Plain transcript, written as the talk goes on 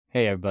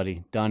Hey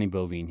everybody, Donnie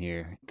Bovine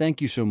here. Thank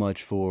you so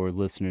much for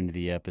listening to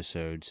the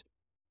episodes.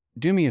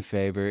 Do me a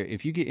favor,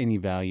 if you get any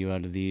value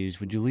out of these,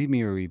 would you leave me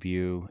a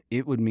review?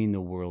 It would mean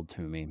the world to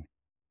me.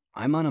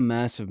 I'm on a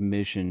massive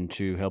mission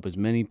to help as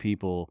many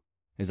people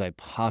as I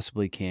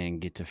possibly can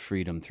get to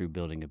freedom through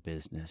building a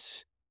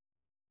business.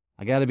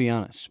 I gotta be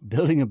honest,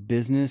 building a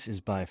business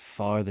is by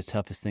far the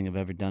toughest thing I've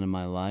ever done in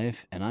my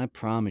life, and I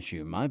promise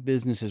you, my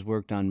business has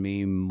worked on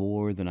me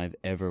more than I've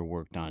ever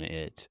worked on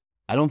it.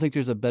 I don't think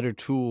there's a better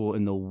tool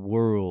in the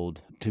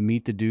world to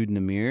meet the dude in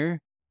the mirror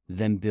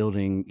than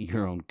building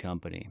your own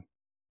company.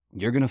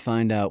 You're gonna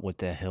find out what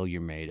the hell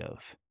you're made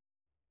of.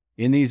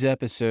 In these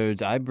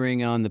episodes, I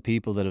bring on the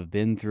people that have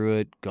been through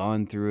it,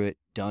 gone through it,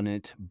 done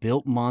it,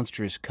 built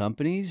monstrous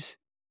companies,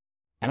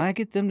 and I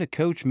get them to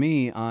coach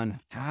me on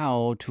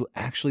how to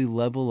actually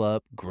level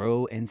up,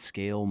 grow, and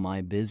scale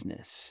my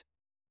business.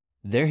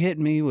 They're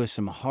hitting me with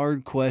some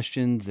hard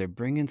questions. They're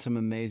bringing some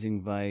amazing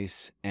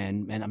advice.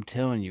 And I'm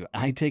telling you,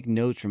 I take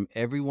notes from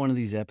every one of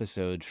these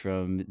episodes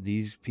from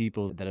these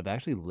people that have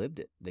actually lived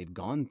it. They've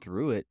gone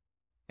through it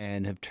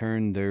and have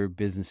turned their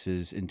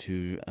businesses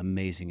into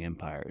amazing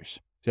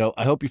empires. So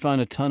I hope you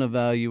find a ton of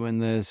value in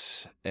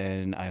this,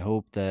 and I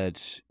hope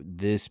that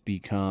this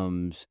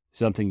becomes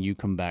something you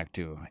come back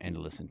to and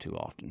listen to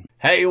often.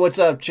 Hey, what's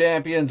up,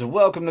 champions?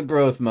 Welcome to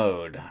Growth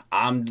Mode.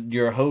 I'm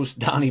your host,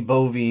 Donnie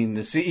Bovine,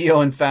 the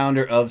CEO and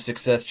founder of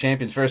Success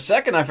Champions. For a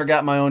second, I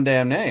forgot my own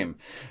damn name.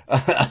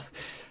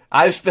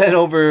 I've spent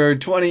over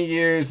 20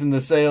 years in the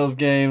sales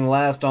game,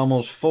 last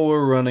almost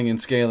 4 running and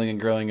scaling and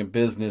growing a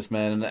business,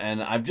 man.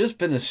 And I've just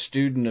been a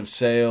student of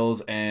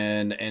sales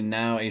and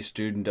now a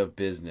student of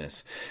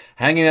business.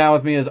 Hanging out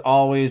with me as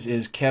always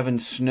is Kevin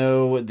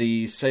Snow,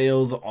 the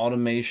sales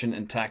automation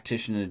and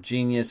tactician of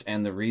genius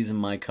and the reason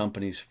my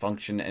companies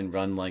function and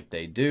run like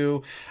they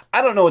do.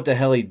 I don't know what the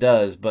hell he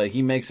does, but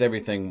he makes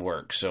everything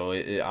work, so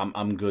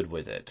I'm good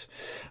with it.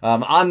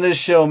 On this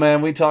show,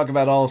 man, we talk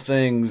about all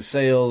things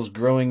sales,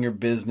 growing your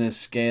business,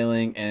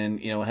 scaling,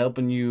 and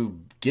helping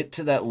you get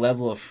to that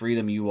level of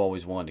freedom you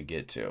always wanted to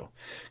get to.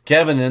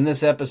 Kevin, in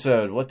this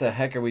episode, what the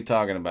heck are we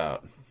talking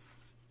about?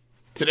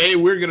 Today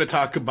we're going to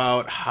talk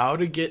about how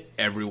to get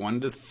everyone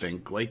to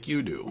think like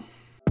you do.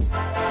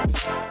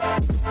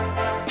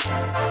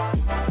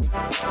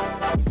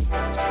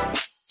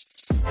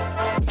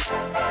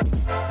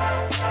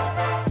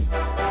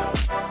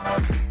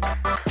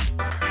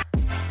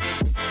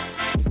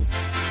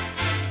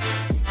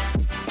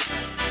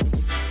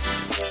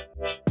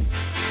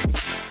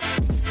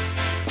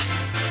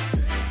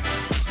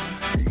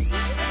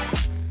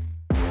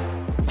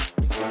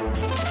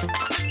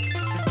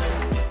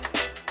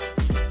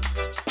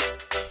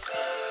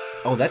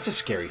 Oh, that's a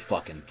scary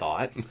fucking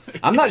thought.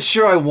 I'm not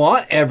sure I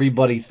want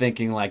everybody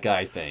thinking like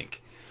I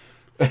think.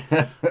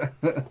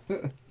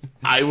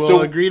 I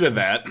will agree to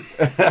that.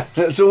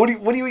 So what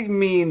do you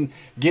mean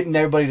getting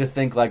everybody to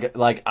think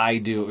like I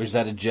do, or is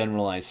that a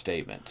generalized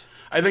statement?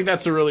 I think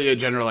that's a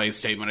generalized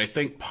statement. I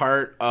think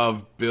part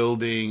of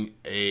building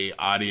a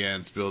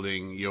audience,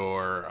 building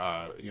your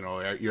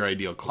your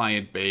ideal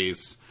client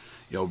base,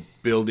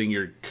 building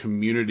your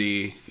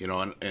community,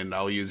 and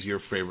I'll use your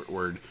favorite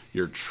word,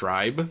 your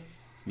tribe.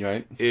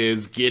 Right.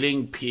 Is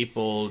getting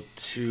people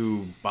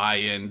to buy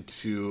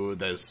into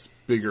this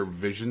bigger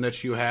vision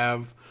that you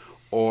have,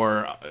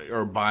 or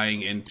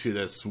buying into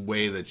this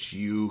way that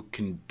you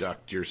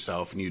conduct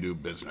yourself and you do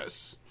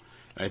business.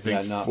 And I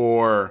think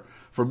for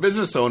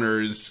business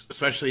owners,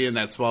 especially in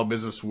that small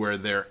business where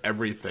they're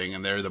everything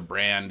and they're the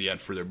brand yet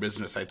for their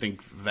business, I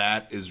think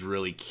that is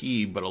really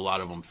key, but a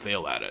lot of them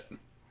fail at it.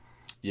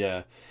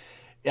 Yeah.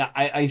 Yeah,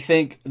 I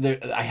think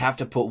I have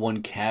to put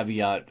one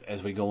caveat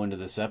as we go into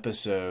this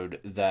episode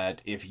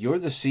that if you're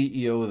the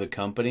CEO of the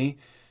company,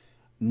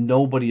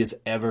 nobody is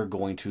ever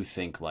going to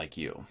think like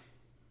you,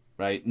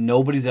 right?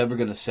 Nobody's ever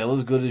going to sell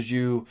as good as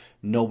you.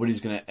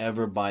 Nobody's going to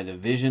ever buy the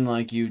vision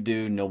like you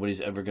do.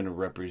 Nobody's ever going to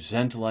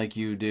represent like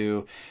you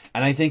do.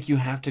 And I think you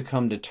have to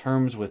come to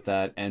terms with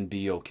that and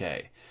be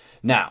okay.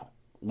 Now,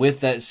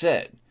 with that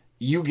said,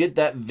 you get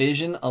that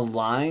vision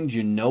aligned,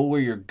 you know where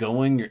you're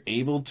going, you're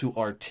able to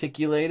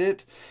articulate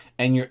it,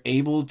 and you're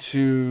able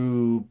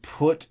to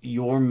put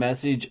your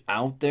message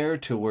out there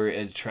to where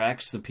it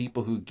attracts the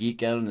people who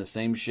geek out on the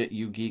same shit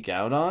you geek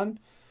out on,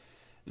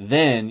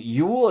 then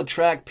you will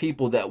attract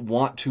people that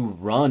want to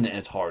run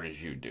as hard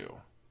as you do,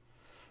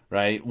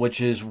 right?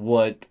 Which is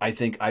what I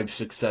think I've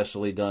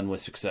successfully done with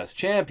Success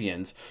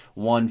Champions.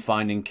 One,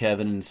 finding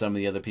Kevin and some of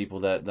the other people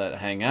that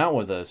hang out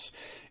with us,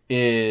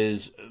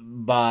 is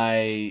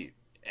by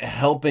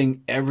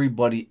helping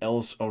everybody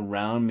else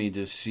around me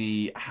to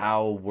see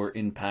how we're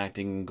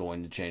impacting and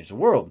going to change the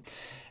world.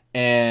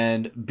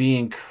 And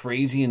being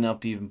crazy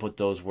enough to even put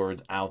those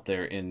words out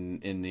there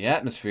in the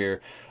atmosphere.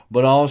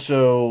 But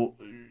also,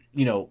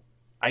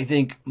 I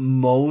think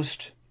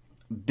most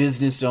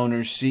business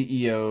owners,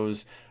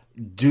 CEOs,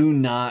 do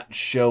not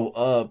show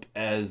up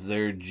as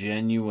their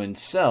genuine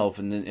self.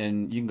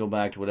 And you can go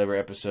back to whatever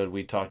episode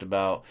we talked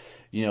about,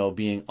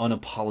 being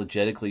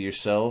unapologetically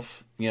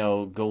yourself.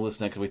 Go listen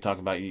to that because we talk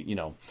about,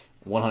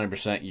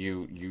 100%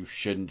 you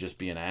shouldn't just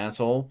be an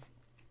asshole.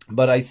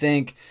 But I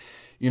think,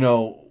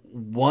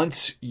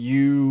 once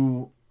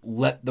you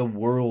let the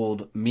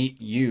world meet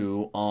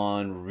you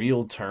on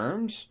real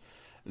terms,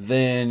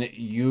 then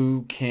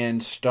you can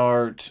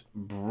start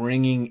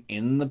bringing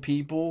in the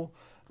people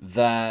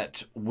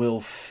that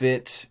will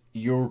fit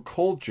your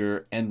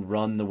culture and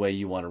run the way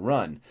you want to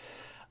run.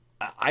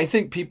 I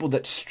think people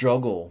that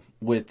struggle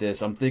with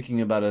this, I'm thinking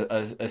about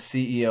a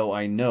CEO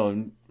I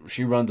know.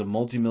 She runs a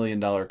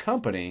multi-million-dollar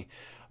company,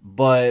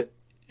 but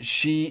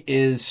she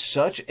is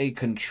such a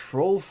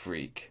control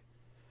freak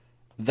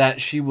that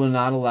she will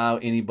not allow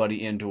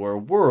anybody into her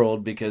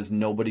world because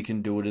nobody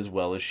can do it as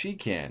well as she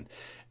can.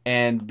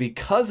 And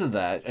because of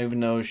that, even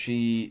though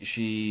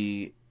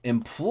she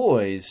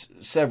employs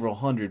several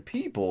hundred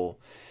people,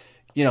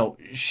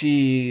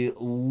 she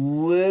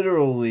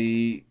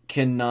literally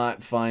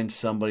cannot find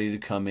somebody to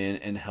come in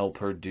and help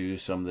her do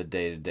some of the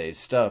day-to-day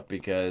stuff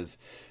because,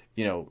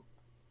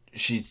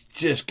 she's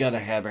just got to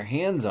have her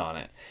hands on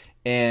it.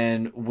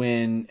 And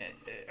when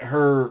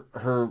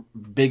her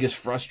biggest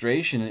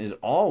frustration is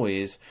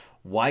always,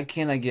 why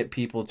can't I get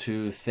people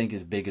to think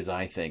as big as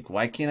I think?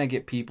 Why can't I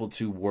get people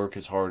to work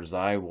as hard as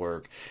I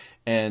work?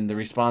 And the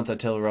response I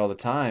tell her all the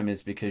time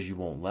is because you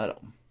won't let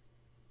them.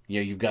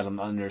 You've got them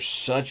under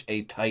such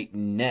a tight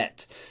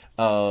net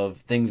of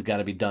things got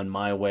to be done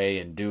my way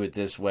and do it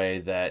this way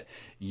that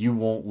you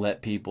won't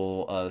let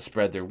people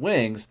spread their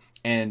wings.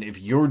 And if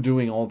you're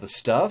doing all the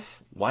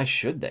stuff, why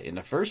should they in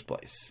the first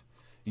place?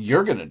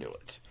 You're going to do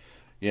it.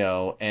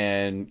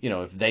 And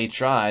if they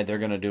try, they're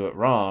going to do it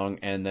wrong,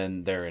 and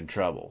then they're in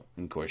trouble.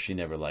 And of course, she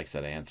never likes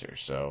that answer.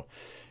 So,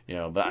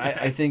 but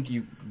I think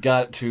you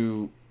got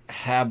to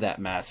have that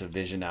massive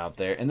vision out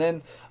there, and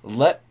then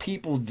let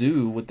people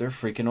do what they're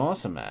freaking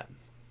awesome at.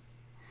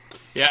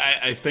 Yeah,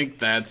 I think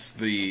that's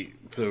the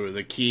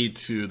key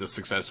to the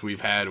success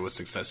we've had with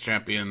Success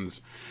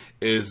Champions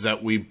is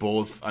that we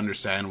both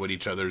understand what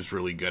each other is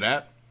really good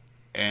at,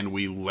 and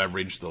we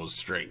leverage those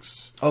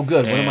strengths. Oh,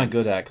 good. What am I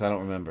good at? Because I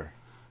don't remember.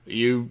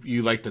 You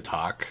like to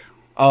talk.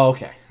 Oh,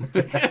 okay.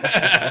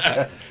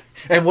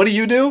 And what do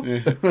you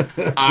do?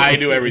 I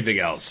do everything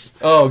else.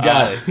 Oh,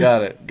 got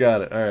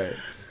it. All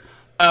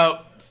right.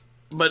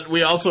 But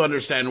we also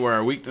understand where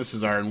our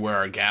weaknesses are and where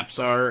our gaps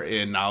are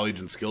in knowledge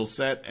and skill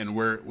set, and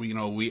where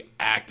we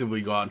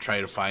actively go out and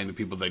try to find the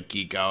people that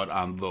geek out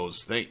on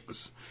those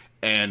things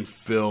and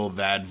fill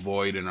that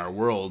void in our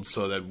world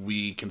so that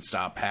we can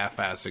stop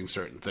half-assing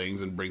certain things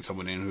and bring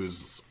someone in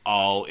who's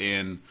all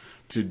in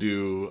to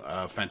do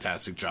a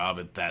fantastic job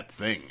at that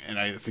thing. And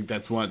I think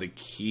that's one of the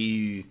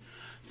key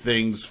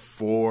things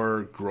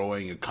for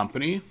growing a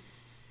company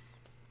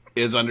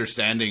is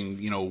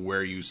understanding,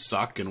 where you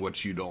suck and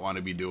what you don't want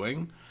to be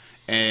doing,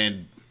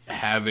 and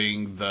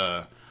having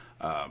the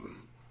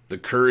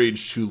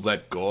courage to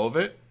let go of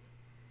it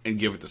and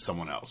give it to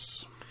someone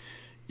else.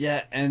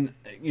 Yeah, and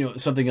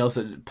something else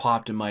that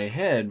popped in my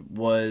head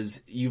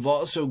was you've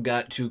also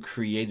got to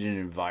create an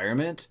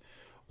environment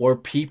where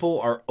people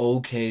are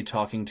okay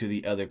talking to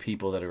the other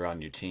people that are on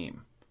your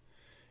team.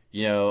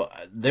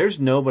 There's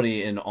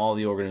nobody in all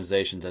the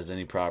organizations has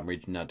any problem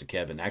reaching out to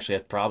Kevin. Actually,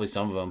 probably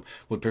some of them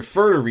would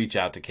prefer to reach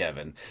out to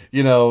Kevin,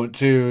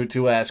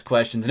 to ask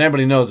questions. And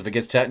everybody knows if it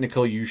gets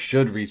technical, you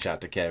should reach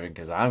out to Kevin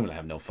because I'm going to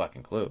have no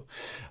fucking clue.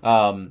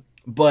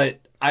 But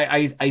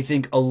I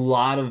think a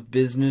lot of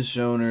business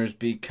owners,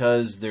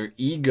 because their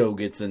ego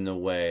gets in the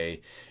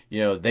way,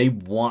 they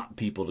want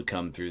people to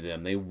come through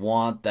them. They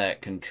want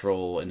that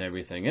control and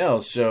everything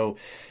else. So,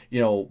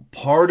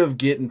 part of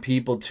getting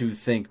people to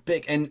think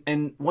big,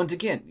 and once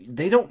again,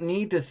 they don't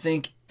need to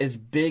think as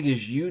big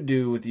as you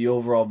do with the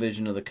overall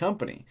vision of the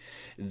company.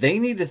 They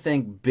need to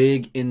think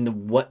big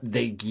in what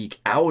they geek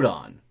out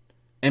on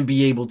and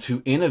be able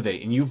to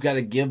innovate. And you've got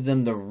to give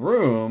them the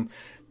room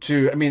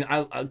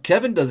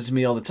Kevin does it to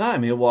me all the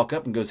time. He'll walk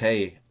up and goes,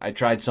 "Hey, I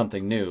tried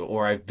something new,"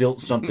 or "I've built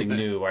something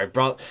new," or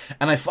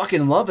and I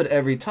fucking love it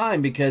every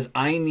time because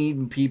I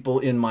need people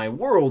in my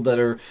world that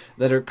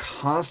are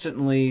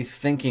constantly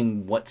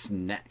thinking what's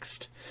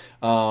next,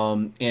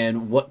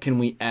 and what can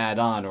we add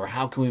on, or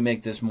how can we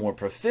make this more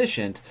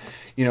proficient.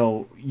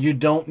 You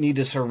don't need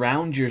to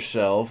surround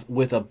yourself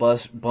with a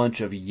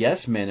bunch of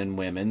yes men and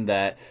women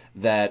that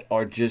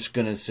are just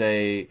going to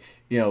say,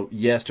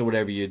 yes to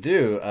whatever you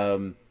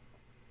do.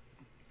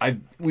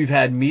 We've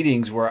had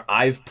meetings where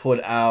I've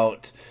put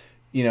out,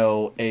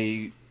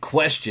 a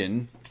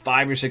question,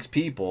 5 or 6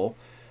 people,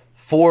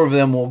 4 of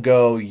them will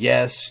go,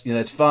 yes,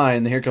 that's fine.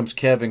 And then here comes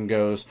Kevin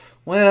goes,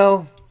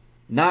 well,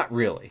 not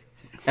really.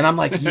 And I'm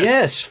like,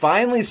 yes,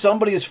 finally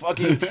somebody is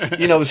fucking,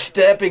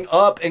 stepping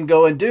up and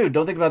going, dude,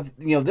 don't think about,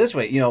 this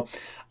way.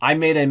 I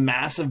made a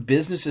massive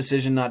business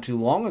decision not too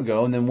long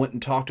ago and then went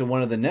and talked to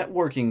one of the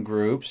networking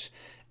groups.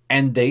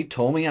 And they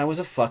told me I was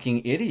a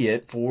fucking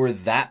idiot for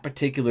that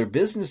particular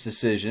business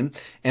decision.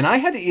 And I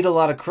had to eat a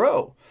lot of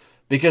crow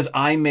because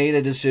I made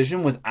a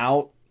decision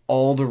without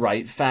all the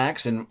right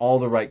facts and all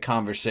the right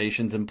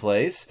conversations in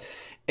place.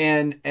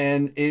 And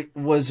it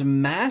was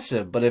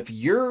massive. But if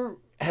you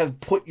have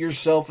put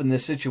yourself in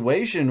this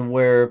situation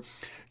where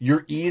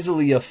you're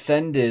easily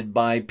offended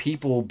by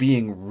people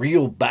being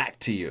real back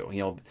to you. You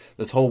know,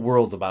 this whole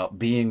world's about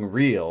being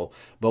real,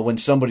 but when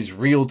somebody's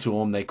real to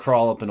them, they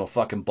crawl up in a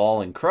fucking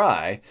ball and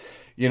cry.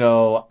 You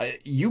know,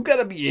 you got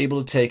to be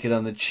able to take it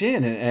on the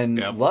chin. And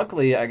Yep.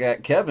 luckily, I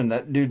got Kevin.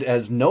 That dude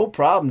has no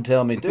problem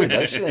telling me, dude,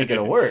 that shit ain't going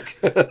to work.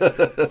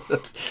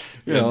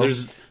 You know?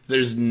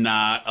 There's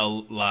not a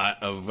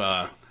lot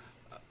of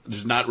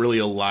there's not really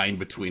a line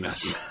between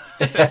us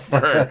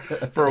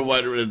for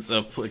what is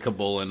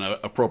applicable and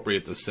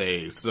appropriate to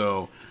say.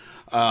 So,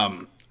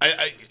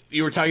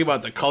 you were talking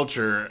about the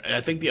culture.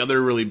 I think the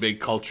other really big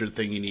culture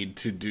thing you need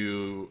to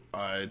do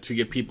to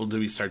get people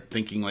to start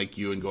thinking like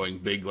you and going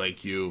big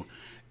like you,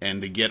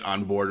 and to get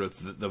on board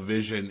with the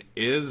vision,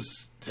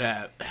 is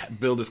to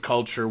build this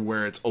culture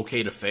where it's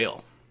okay to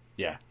fail.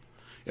 Yeah.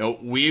 You know,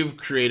 we've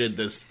created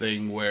this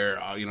thing where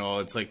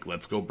it's like,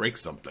 let's go break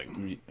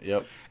something.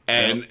 Yep.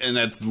 And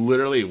that's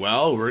literally,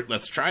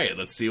 let's try it.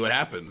 Let's see what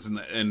happens.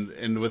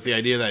 And with the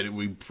idea that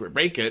we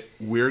break it,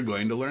 we're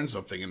going to learn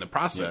something in the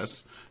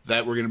process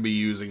that we're going to be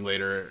using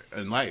later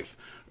in life.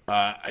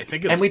 I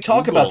think it's, and we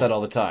talk Google. about that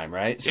all the time,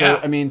 right? So, Yeah.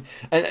 I mean,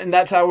 and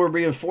that's how we're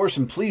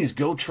reinforcing, please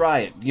go try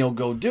it,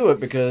 go do it,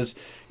 because,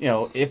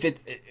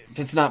 if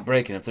it's not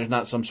breaking, if there's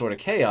not some sort of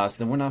chaos,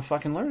 then we're not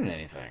fucking learning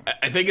anything.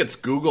 I think it's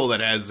Google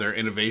that has their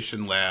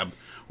innovation lab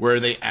where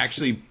they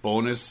actually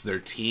bonus their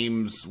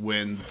teams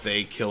when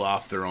they kill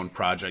off their own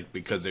project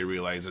because they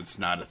realize it's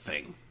not a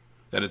thing,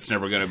 that it's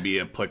never going to be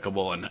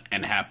applicable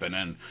and happen.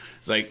 And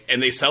it's like,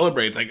 and they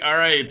celebrate. It's like, all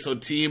right, so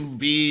team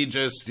B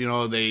just,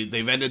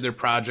 they've ended their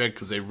project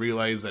because they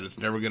realize that it's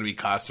never going to be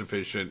cost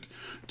efficient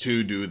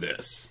to do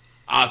this.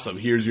 Awesome.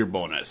 Here's your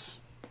bonus.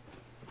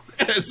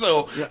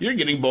 So you're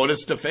getting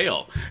bonus to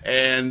fail.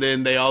 And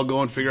then they all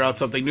go and figure out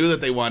something new that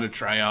they want to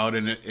try out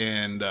and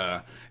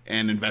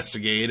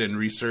investigate and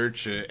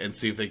research and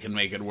see if they can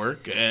make it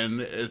work. And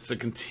it's a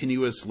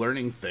continuous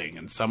learning thing.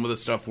 And some of the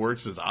stuff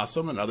works is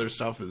awesome, and other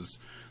stuff is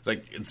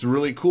like, it's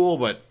really cool,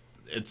 but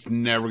it's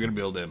never going to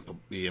be able to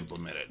be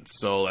implemented.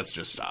 So let's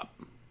just stop.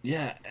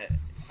 Yeah.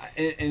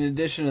 In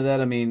addition to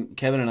that, I mean,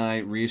 Kevin and I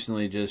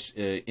recently just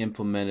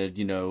implemented,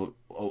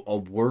 a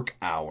work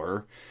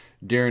hour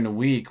during the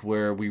week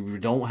where we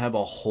don't have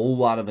a whole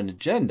lot of an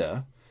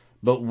agenda,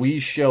 but we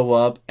show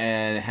up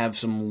and have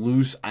some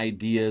loose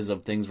ideas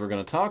of things we're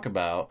going to talk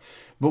about.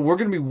 But we're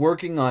going to be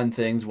working on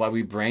things while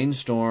we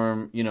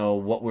brainstorm,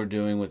 what we're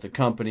doing with the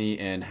company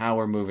and how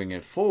we're moving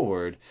it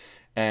forward.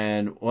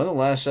 And one of the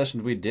last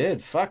sessions we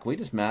did, we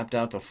just mapped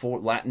out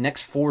the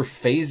next 4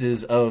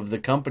 phases of the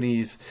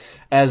companies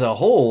as a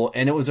whole,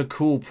 and it was a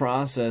cool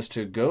process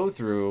to go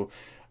through.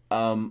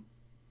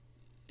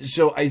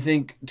 So I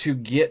think to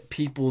get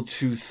people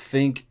to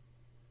think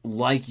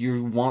like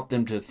you want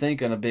them to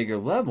think on a bigger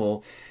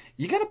level,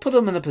 you got to put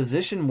them in a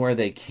position where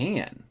they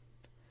can.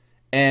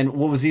 And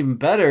what was even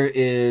better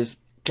is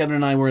Kevin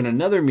and I were in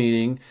another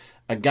meeting.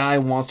 A guy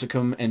wants to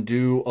come and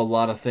do a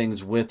lot of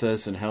things with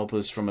us and help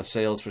us from a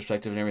sales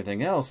perspective and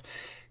everything else.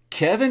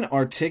 Kevin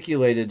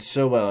articulated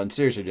so well, and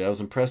seriously, dude, I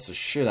was impressed the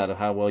shit out of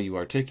how well you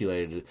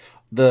articulated it.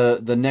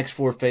 The next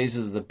 4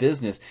 phases of the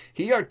business.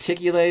 He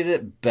articulated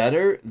it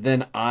better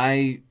than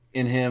I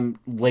and him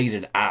laid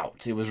it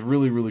out. It was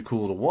really, really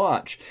cool to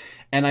watch.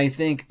 And I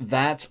think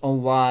that's a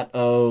lot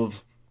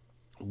of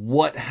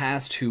what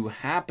has to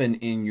happen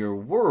in your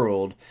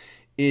world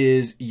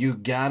is you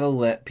gotta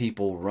let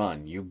people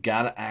run. You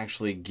gotta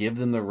actually give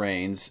them the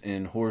reins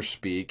in horse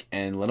speak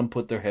and let them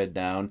put their head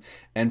down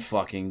and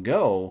fucking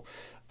go.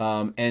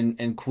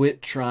 And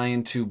quit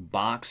trying to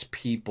box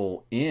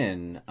people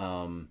in.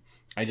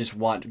 I just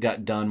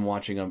got done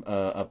watching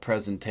a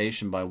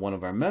presentation by one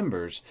of our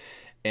members,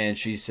 and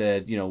she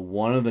said,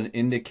 one of the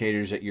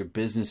indicators that your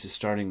business is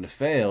starting to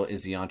fail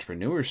is the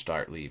entrepreneurs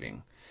start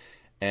leaving.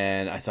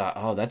 And I thought,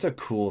 oh, that's a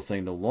cool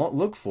thing to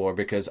look for,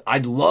 because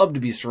I'd love to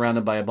be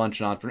surrounded by a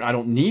bunch of entrepreneurs. I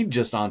don't need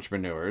just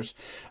entrepreneurs,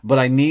 but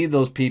I need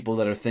those people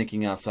that are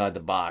thinking outside the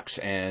box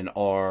and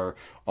are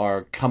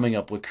coming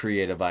up with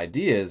creative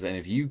ideas. And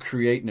if you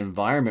create an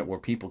environment where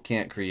people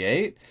can't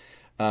create,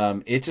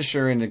 it's a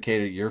sure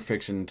indicator you're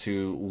fixing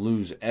to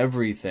lose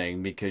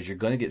everything, because you're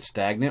going to get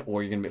stagnant,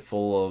 or you're going to be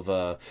full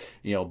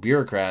of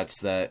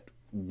bureaucrats that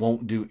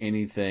won't do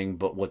anything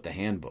but what the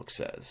handbook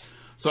says.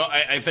 So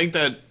I think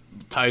that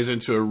ties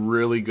into a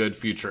really good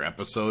future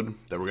episode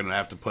that we're going to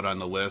have to put on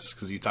the list,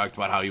 because you talked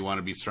about how you want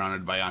to be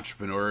surrounded by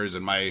entrepreneurs,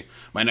 and my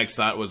next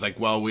thought was like,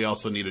 well, we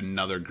also need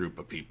another group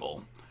of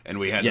people. And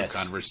we had this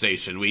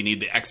conversation. We need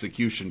the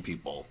execution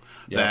people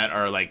that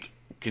are like,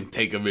 can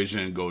take a vision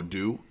and go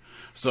do.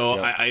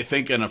 So I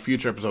think in a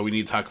future episode, we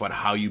need to talk about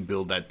how you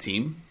build that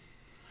team,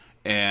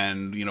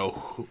 and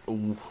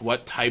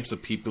what types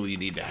of people you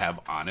need to have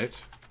on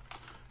it,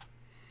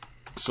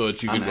 so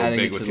that you can go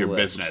big with your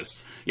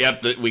business.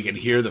 Yep, we can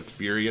hear the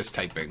furious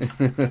typing.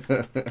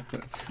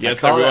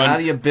 Yes, everyone. How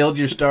do you build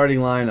your starting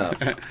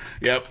lineup?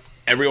 Yep,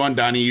 everyone.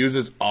 Donnie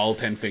uses all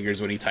 10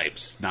 fingers when he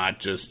types, not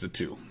just the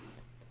 2.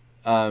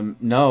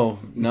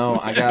 No,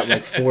 I got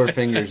like 4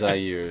 fingers I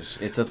use.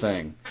 It's a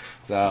thing.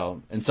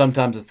 So, and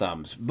sometimes it's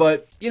thumbs.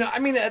 But, I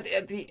mean,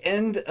 at the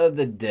end of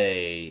the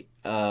day,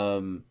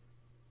 even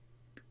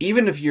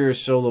if you're a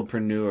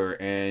solopreneur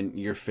and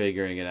you're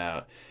figuring it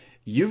out,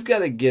 you've got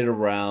to get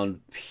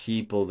around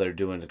people that are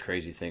doing the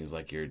crazy things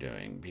like you're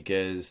doing,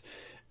 because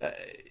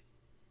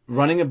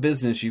running a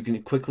business, you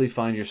can quickly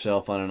find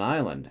yourself on an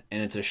island,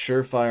 and it's a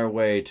surefire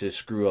way to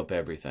screw up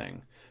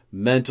everything.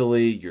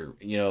 Mentally,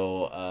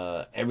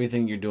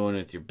 everything you're doing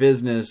with your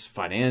business,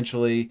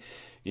 financially.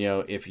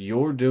 If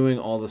you're doing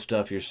all the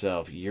stuff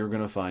yourself, you're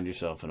going to find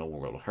yourself in a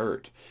world of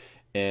hurt.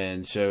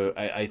 And so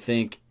I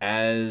think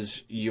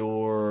as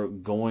you're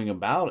going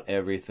about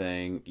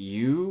everything,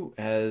 you,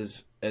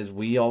 as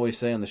we always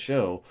say on the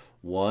show,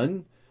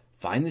 one,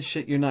 find the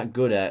shit you're not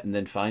good at, and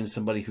then find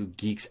somebody who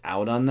geeks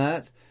out on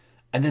that,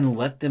 and then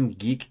let them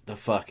geek the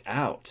fuck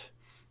out.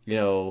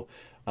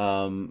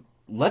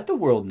 Let the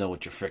world know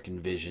what your freaking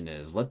vision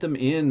is. Let them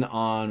in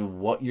on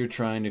what you're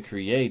trying to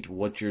create,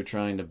 what you're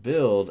trying to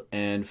build,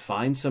 and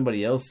find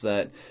somebody else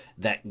that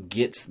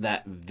gets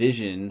that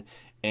vision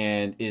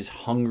and is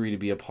hungry to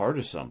be a part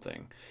of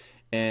something.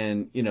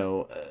 And,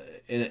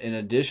 in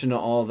addition to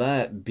all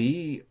that,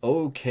 be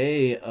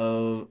okay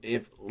of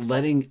if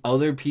letting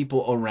other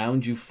people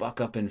around you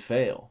fuck up and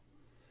fail.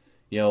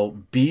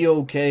 Be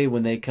okay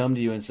when they come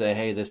to you and say,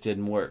 hey, this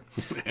didn't work.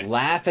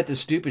 Laugh at the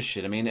stupid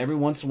shit. I mean, every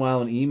once in a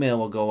while an email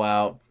will go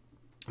out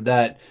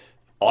that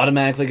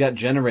automatically got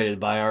generated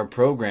by our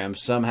program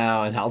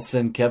somehow, and I'll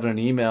send Kevin an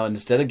email, and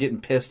instead of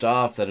getting pissed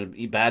off that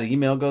a bad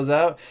email goes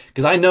out,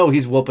 because I know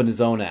he's whooping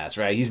his own ass,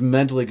 right? He's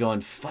mentally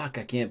going, fuck,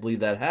 I can't believe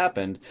that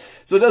happened.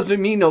 So it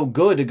doesn't mean no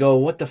good to go,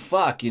 what the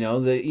fuck,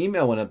 the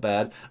email went up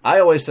bad. I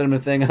always send him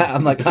a thing,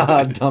 I'm like,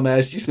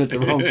 dumbass, you sent the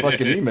wrong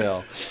fucking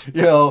email,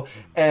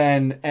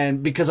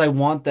 and because I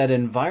want that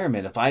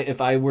environment. If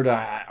I were to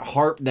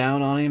harp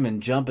down on him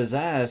and jump his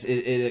ass,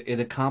 it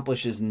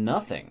accomplishes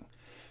nothing.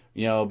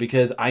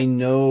 Because I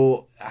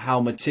know how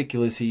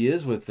meticulous he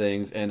is with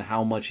things and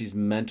how much he's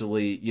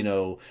mentally,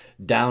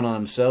 down on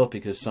himself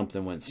because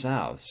something went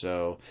south.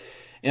 So,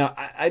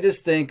 I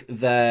just think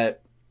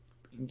that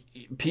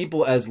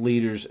people as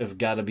leaders have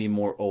got to be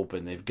more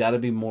open. They've got to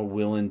be more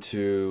willing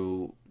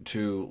to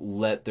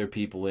let their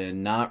people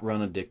in, not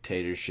run a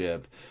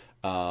dictatorship.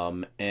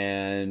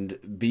 And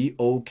be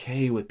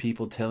okay with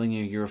people telling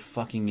you you're a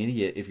fucking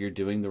idiot if you're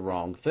doing the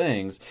wrong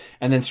things,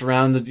 and then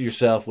surround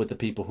yourself with the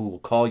people who will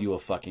call you a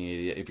fucking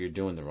idiot if you're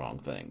doing the wrong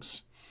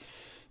things.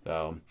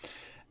 So,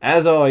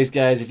 as always,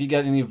 guys, if you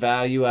got any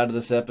value out of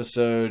this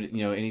episode,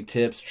 any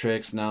tips,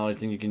 tricks, knowledge,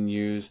 thing you can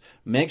use,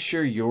 make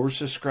sure you're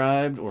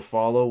subscribed or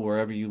follow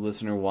wherever you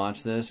listen or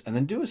watch this, and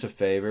then do us a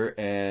favor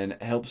and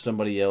help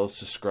somebody else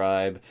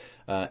subscribe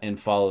and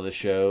follow the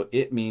show.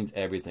 It means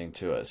everything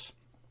to us.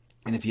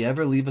 And if you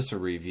ever leave us a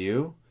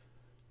review,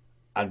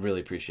 I'd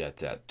really appreciate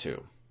that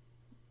too.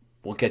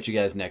 We'll catch you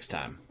guys next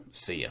time.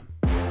 See ya.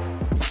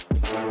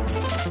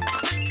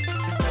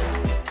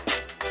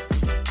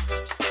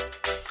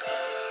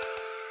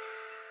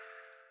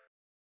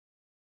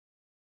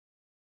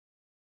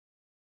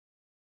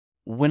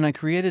 When I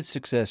created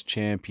Success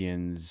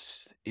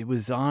Champions, it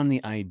was on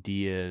the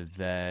idea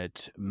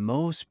that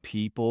most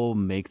people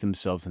make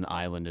themselves an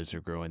island as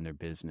they're growing their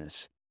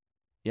business.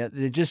 Yeah,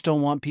 they just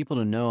don't want people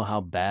to know how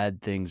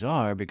bad things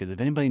are, because if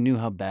anybody knew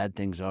how bad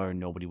things are,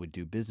 nobody would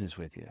do business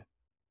with you.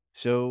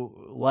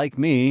 So, like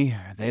me,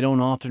 they don't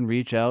often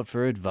reach out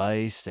for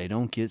advice. They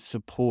don't get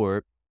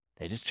support.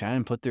 They just try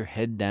and put their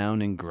head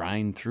down and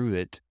grind through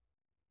it.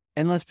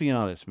 And let's be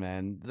honest,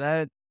 man,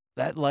 that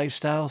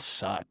lifestyle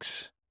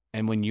sucks.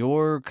 And when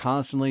you're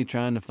constantly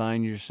trying to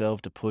find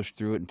yourself to push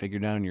through it and figure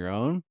it out on your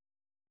own,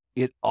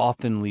 it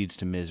often leads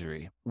to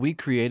misery. We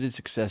created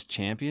Success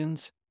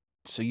Champions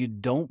so you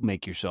don't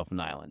make yourself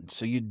an island,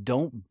 so you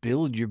don't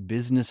build your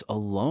business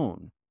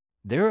alone.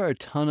 There are a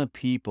ton of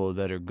people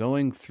that are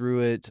going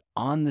through it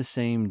on the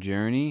same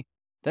journey,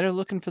 that are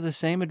looking for the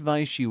same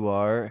advice you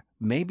are.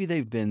 Maybe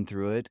they've been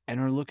through it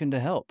and are looking to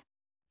help.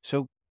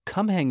 So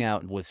come hang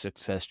out with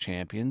Success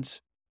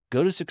Champions.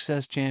 Go to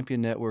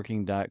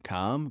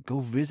successchampionnetworking.com, go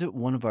visit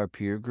one of our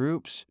peer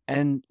groups,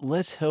 and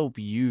let's help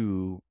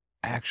you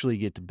actually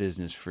get to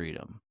business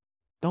freedom.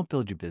 Don't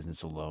build your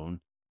business alone.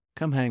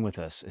 Come hang with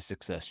us as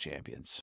Success Champions.